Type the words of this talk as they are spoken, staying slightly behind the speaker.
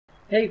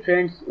Hey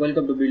friends,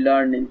 welcome to Build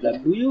Learning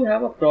Club. Do you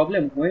have a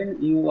problem when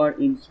you are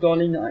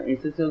installing a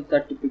SSL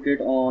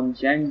certificate on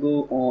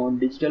Django on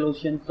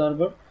DigitalOcean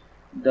server?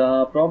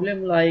 The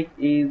problem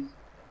is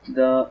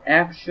the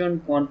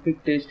action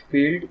config test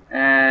failed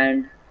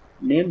and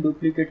name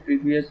duplicate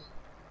previous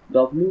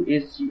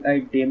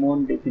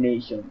WSGIDaemon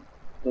definitions.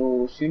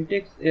 So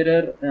syntax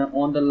error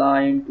on the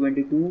line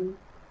 22,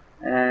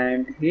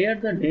 and here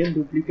the name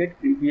duplicate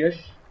previous,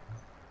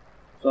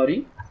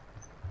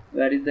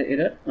 where is the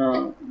error?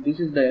 This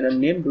is the error,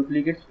 name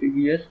duplicates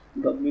previous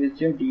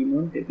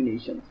WSGIDaemon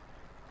definitions.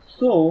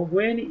 So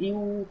when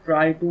you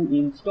try to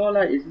install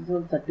a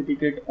SSL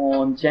certificate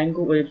on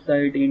Django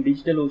website in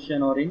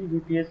DigitalOcean or any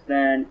VPS,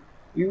 then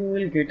you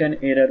will get an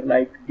error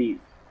like this.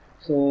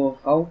 So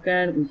how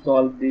can we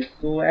solve this?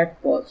 So at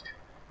first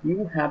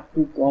you have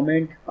to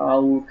comment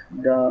out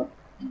the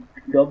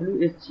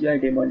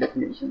WSGIDaemon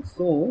definition.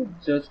 So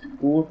just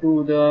go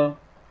to the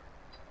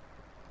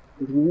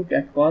root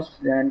at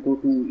first, then go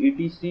to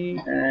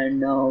etc, and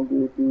now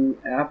go to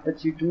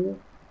Apache 2,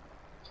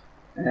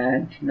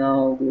 and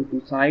now go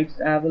to sites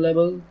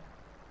available,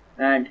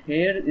 and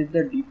here is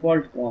the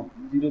default com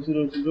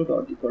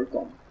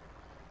 000.default.com.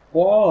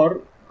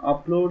 For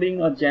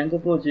uploading a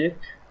Django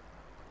project,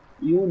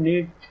 you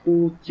need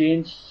to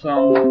change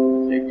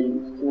some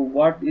settings. So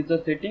what is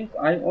the settings?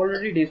 I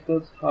already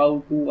discussed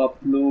how to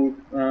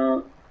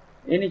upload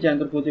any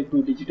Django project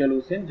to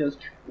DigitalOcean. Just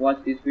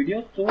watch this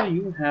video. So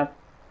you have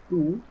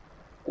to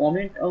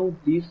comment out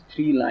these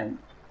three lines.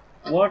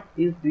 What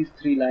is this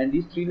three line?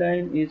 This three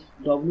line is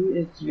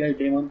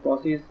WSGIDaemon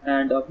process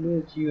and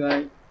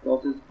WSGI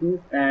process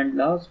group and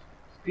last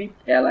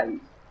script allies.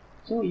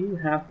 So you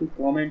have to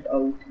comment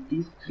out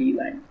these three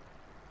lines.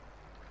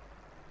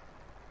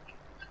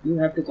 You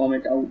have to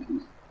comment out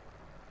this,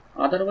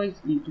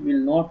 otherwise it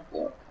will not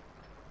work.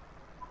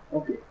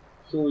 Okay,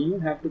 so you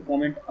have to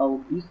comment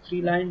out these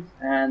three lines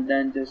and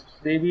then just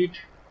save it,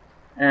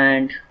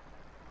 and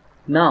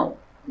now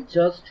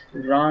just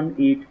run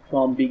it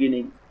from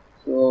beginning.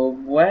 So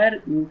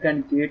where you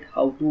can get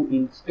how to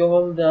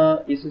install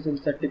the SSL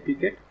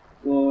certificate.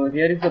 So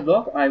here is the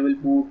blog. I will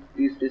put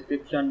this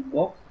description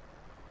box.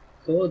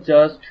 So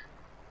just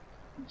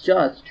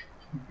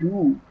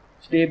do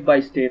step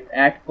by step.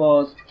 At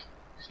first,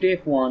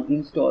 step 1,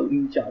 install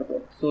in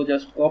Certbot. So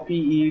just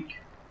copy it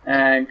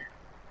and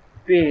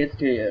paste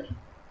here.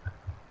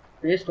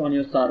 Paste on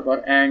your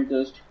server and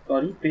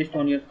paste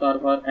on your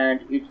server,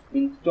 and it's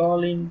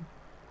installing.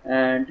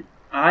 And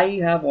I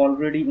have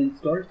already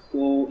installed,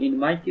 so in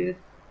my case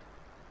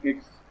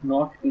it's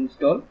not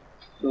installed.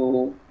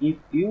 So if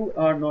you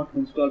are not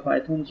installed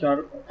Python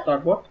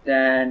Certbot,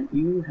 then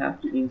you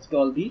have to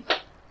install this.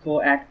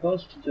 So at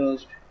first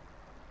just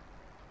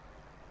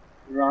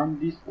run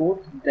this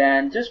code,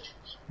 then just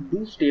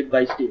do step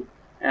by step,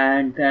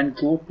 and then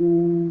go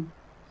to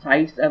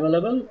sites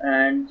available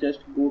and just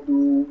go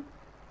to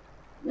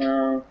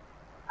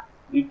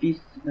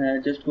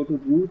just go to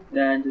root,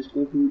 then just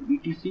go to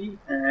etc,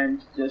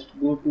 and just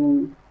go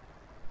to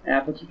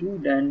Apache 2,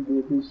 then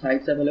go to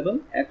sites available.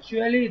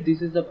 Actually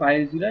this is the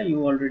FileZilla,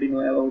 you already know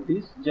about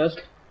this.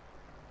 Just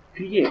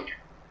create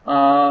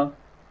a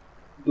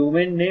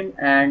domain name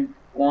and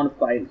conf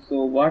file.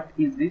 So what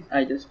is this?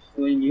 I just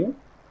showing you.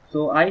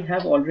 So I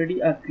have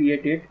already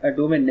created a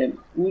domain name.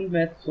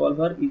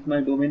 Schoolmathsolver is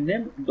my domain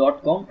name,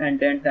 .com, and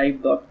then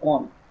type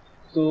 .com.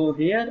 So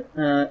here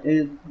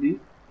is this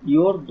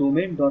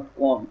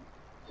yourdomain.com.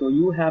 so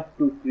you have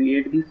to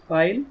create this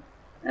file,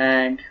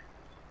 and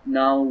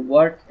now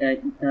what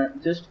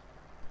just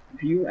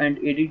view and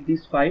edit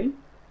this file.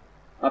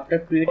 After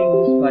creating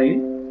this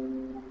file,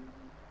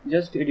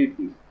 just edit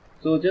this.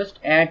 So just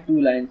add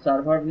two lines,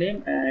 server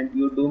name and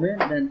your domain,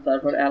 then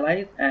server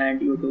allies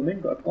and your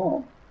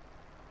domain.com.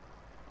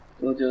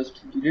 so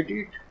just delete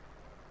it,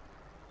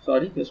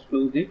 just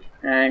close it,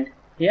 and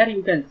here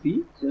you can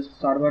see just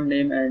server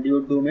name and your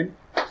domain.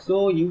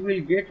 So you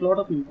will get lot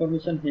of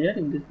information here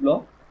in this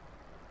block.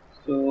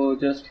 So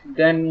just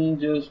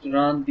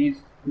run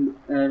this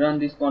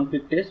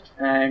config test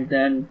and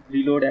then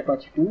reload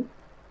Apache 2.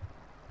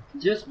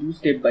 Just do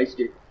step by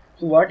step.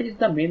 So what is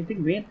the main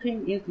thing? Main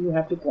thing is you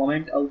have to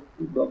comment out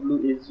to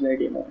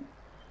WSGIDaemon.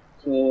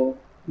 So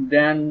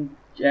then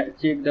check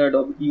the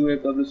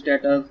UFW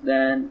status.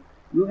 Then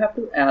you have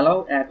to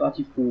allow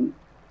Apache full.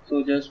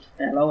 So just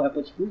allow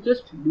Apache full.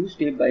 Just do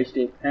step by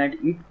step, and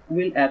it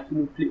will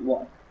absolutely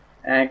work.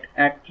 And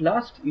at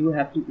last you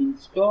have to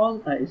install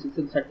a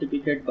SSL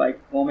certificate by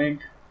comment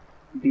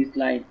this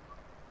line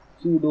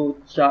sudo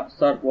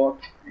certbot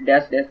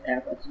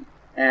 --apache,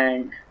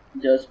 and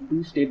just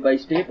do step by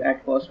step.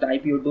 At first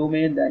type your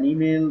domain, then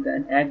email,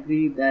 then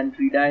agree, then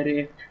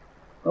redirect.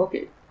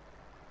 Okay,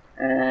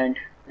 and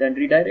then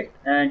redirect,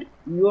 and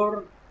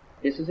your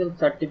SSL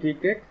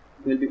certificate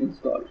will be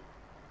installed.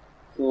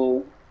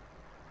 So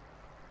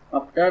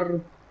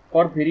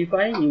for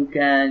verifying you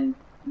can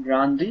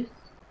run this.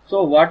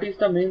 So what is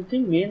the main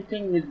thing? Main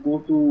thing is go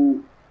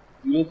to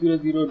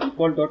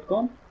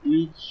 000default.com,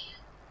 which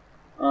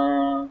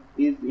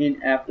is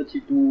in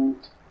Apache 2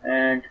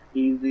 and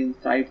is in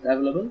sites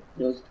available.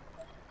 Just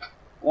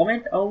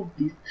comment out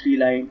these 3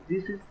 lines.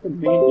 This is the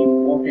main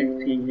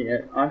important thing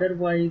here,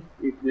 otherwise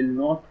it will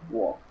not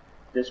work.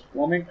 Just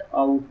comment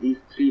out these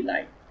 3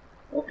 lines.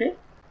 Okay,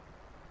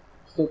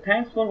 so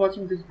thanks for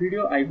watching this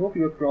video. I hope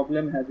your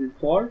problem has been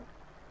solved.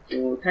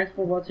 So thanks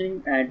for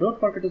watching, and don't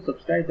forget to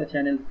subscribe the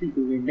channel. See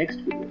you in next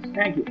videos.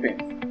 Thank you,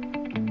 friends.